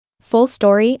Full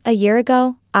story, a year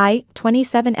ago, I,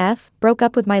 27F, broke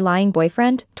up with my lying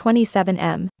boyfriend,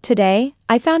 27M. Today,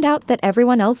 I found out that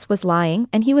everyone else was lying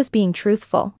and he was being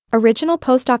truthful. Original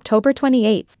post October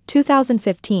 28,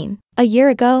 2015. A year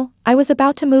ago, I was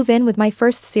about to move in with my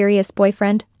first serious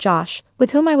boyfriend, Josh,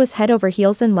 with whom I was head over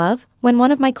heels in love, when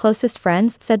one of my closest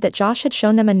friends said that Josh had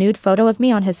shown them a nude photo of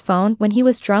me on his phone when he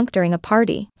was drunk during a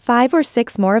party. 5 or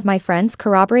 6 more of my friends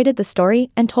corroborated the story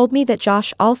and told me that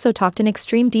Josh also talked in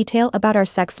extreme detail about our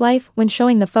sex life when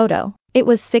showing the photo. It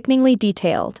was sickeningly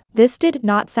detailed. This did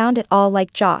not sound at all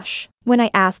like Josh. When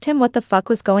I asked him what the fuck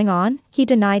was going on, he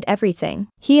denied everything.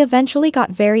 He eventually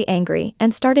got very angry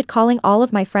and started calling all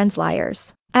of my friends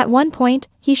liars. At one point,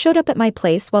 he showed up at my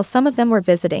place while some of them were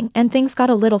visiting and things got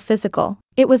a little physical.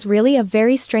 It was really a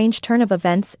very strange turn of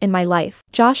events in my life.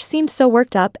 Josh seemed so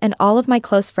worked up and all of my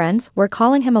close friends were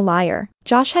calling him a liar.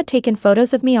 Josh had taken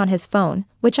photos of me on his phone,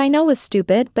 which I know was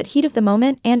stupid but heat of the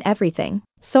moment and everything.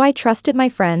 So I trusted my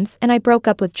friends and I broke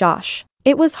up with Josh.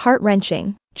 It was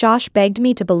heart-wrenching. Josh begged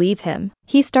me to believe him.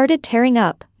 He started tearing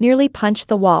up, nearly punched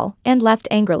the wall, and left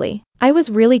angrily. I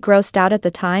was really grossed out at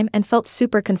the time and felt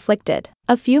super conflicted.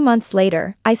 A few months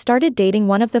later, I started dating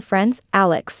one of the friends,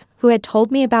 Alex, who had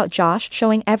told me about Josh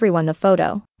showing everyone the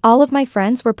photo. All of my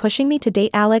friends were pushing me to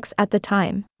date Alex at the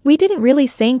time. We didn't really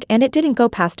sync and it didn't go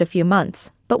past a few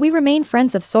months, but we remained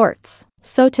friends of sorts.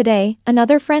 So today,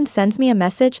 another friend sends me a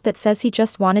message that says he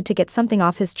just wanted to get something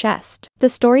off his chest. The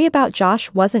story about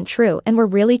Josh wasn't true and were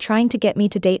really trying to get me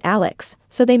to date Alex,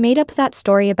 so they made up that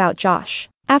story about Josh.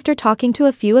 After talking to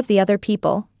a few of the other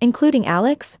people, including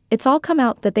Alex, it's all come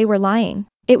out that they were lying.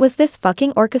 It was this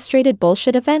fucking orchestrated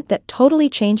bullshit event that totally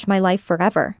changed my life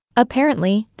forever.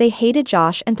 Apparently, they hated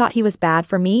Josh and thought he was bad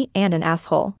for me and an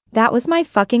asshole. That was my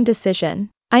fucking decision.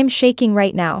 I'm shaking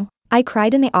right now. I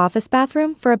cried in the office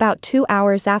bathroom for about 2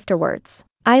 hours afterwards.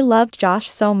 I loved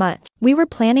Josh so much. We were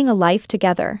planning a life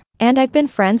together. And I've been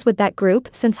friends with that group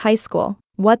since high school.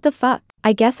 What the fuck?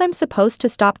 I guess I'm supposed to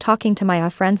stop talking to my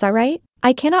friends, alright?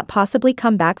 I cannot possibly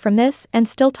come back from this and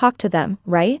still talk to them,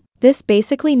 right? This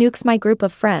basically nukes my group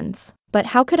of friends. But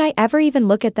how could I ever even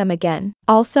look at them again?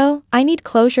 Also, I need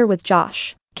closure with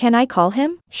Josh. Can I call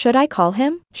him? Should I call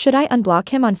him? Should I unblock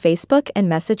him on Facebook and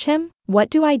message him? What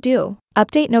do I do?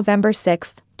 Update November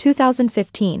 6,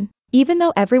 2015. Even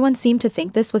though everyone seemed to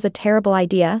think this was a terrible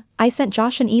idea, I sent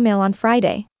Josh an email on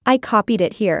Friday. I copied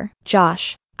it here.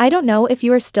 Josh, I don't know if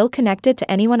you are still connected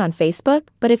to anyone on Facebook,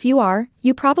 but if you are,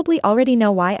 you probably already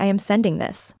know why I am sending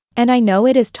this. And I know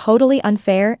it is totally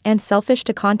unfair and selfish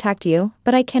to contact you,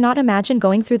 but I cannot imagine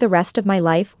going through the rest of my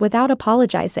life without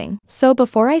apologizing. So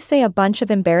before I say a bunch of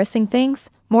embarrassing things,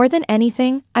 more than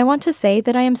anything, I want to say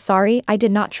that I am sorry I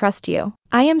did not trust you.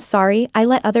 I am sorry I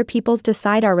let other people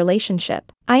decide our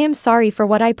relationship. I am sorry for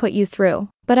what I put you through.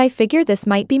 But I figure this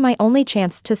might be my only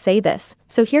chance to say this,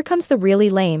 so here comes the really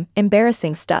lame,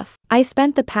 embarrassing stuff. I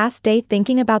spent the past day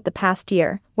thinking about the past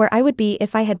year, where I would be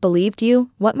if I had believed you,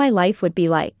 what my life would be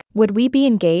like. Would we be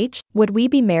engaged? Would we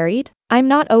be married? I'm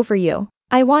not over you.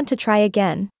 I want to try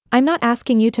again. I'm not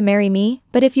asking you to marry me,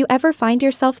 but if you ever find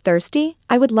yourself thirsty,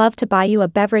 I would love to buy you a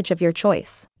beverage of your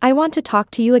choice. I want to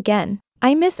talk to you again.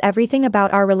 I miss everything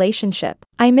about our relationship.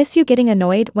 I miss you getting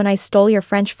annoyed when I stole your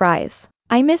French fries.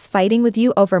 I miss fighting with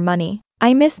you over money.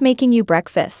 I miss making you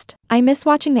breakfast. I miss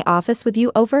watching The Office with you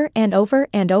over and over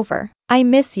and over. I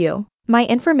miss you. My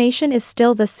information is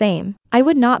still the same. I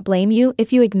would not blame you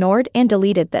if you ignored and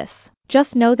deleted this.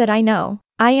 Just know that I know.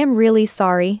 I am really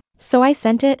sorry. So I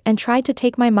sent it and tried to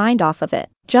take my mind off of it.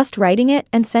 Just writing it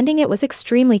and sending it was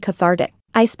extremely cathartic.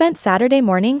 I spent Saturday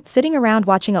morning sitting around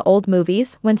watching old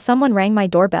movies when someone rang my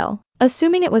doorbell.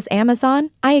 Assuming it was Amazon,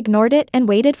 I ignored it and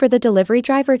waited for the delivery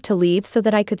driver to leave so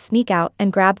that I could sneak out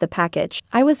and grab the package.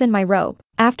 I was in my robe.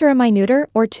 After a minute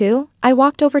or two, I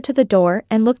walked over to the door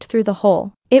and looked through the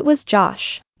hole. It was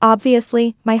Josh.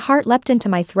 Obviously, my heart leapt into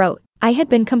my throat. I had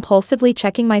been compulsively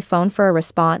checking my phone for a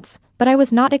response, but I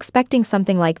was not expecting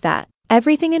something like that.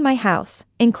 Everything in my house,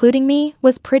 including me,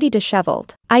 was pretty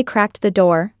disheveled. I cracked the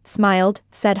door, smiled,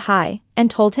 said hi,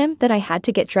 and told him that I had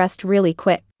to get dressed really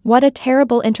quick. What a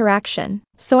terrible interaction.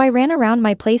 So I ran around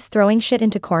my place throwing shit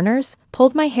into corners,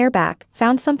 pulled my hair back,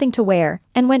 found something to wear,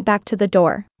 and went back to the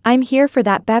door. I'm here for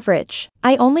that beverage.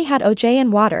 I only had OJ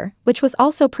and water, which was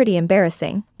also pretty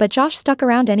embarrassing, but Josh stuck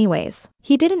around anyways.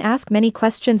 He didn't ask many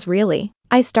questions really.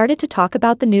 I started to talk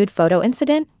about the nude photo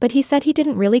incident, but he said he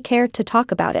didn't really care to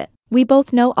talk about it. We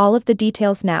both know all of the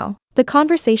details now. The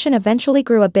conversation eventually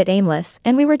grew a bit aimless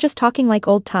and we were just talking like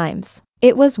old times.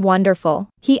 It was wonderful.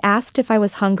 He asked if I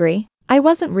was hungry. I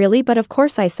wasn't really, but of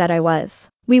course I said I was.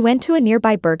 We went to a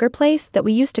nearby burger place that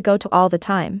we used to go to all the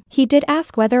time. He did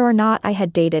ask whether or not I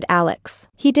had dated Alex.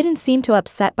 He didn't seem too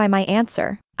upset by my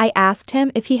answer. I asked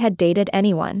him if he had dated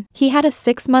anyone. He had a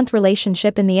 6-month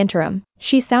relationship in the interim.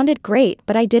 She sounded great,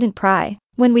 but I didn't pry.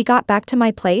 When we got back to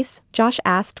my place, Josh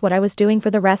asked what I was doing for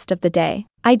the rest of the day.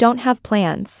 I don't have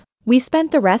plans. We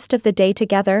spent the rest of the day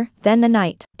together, then the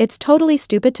night. It's totally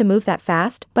stupid to move that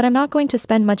fast, but I'm not going to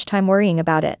spend much time worrying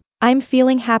about it. I'm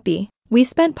feeling happy. We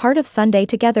spent part of Sunday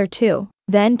together too.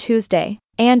 Then Tuesday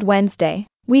and Wednesday.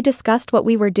 We discussed what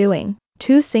we were doing.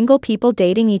 2 single people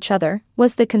dating each other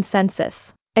was the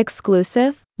consensus.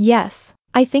 Exclusive? Yes.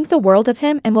 I think the world of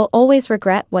him and will always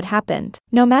regret what happened.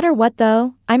 No matter what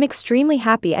though, I'm extremely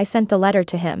happy I sent the letter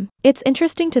to him. It's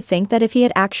interesting to think that if he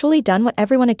had actually done what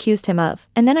everyone accused him of,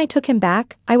 and then I took him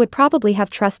back, I would probably have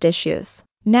trust issues.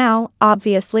 Now,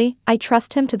 obviously, I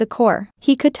trust him to the core.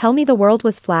 He could tell me the world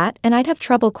was flat and I'd have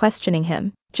trouble questioning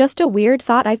him. Just a weird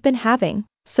thought I've been having.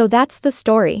 So that's the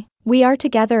story. We are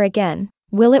together again.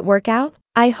 Will it work out?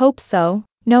 I hope so.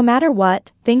 No matter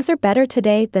what, things are better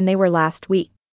today than they were last week.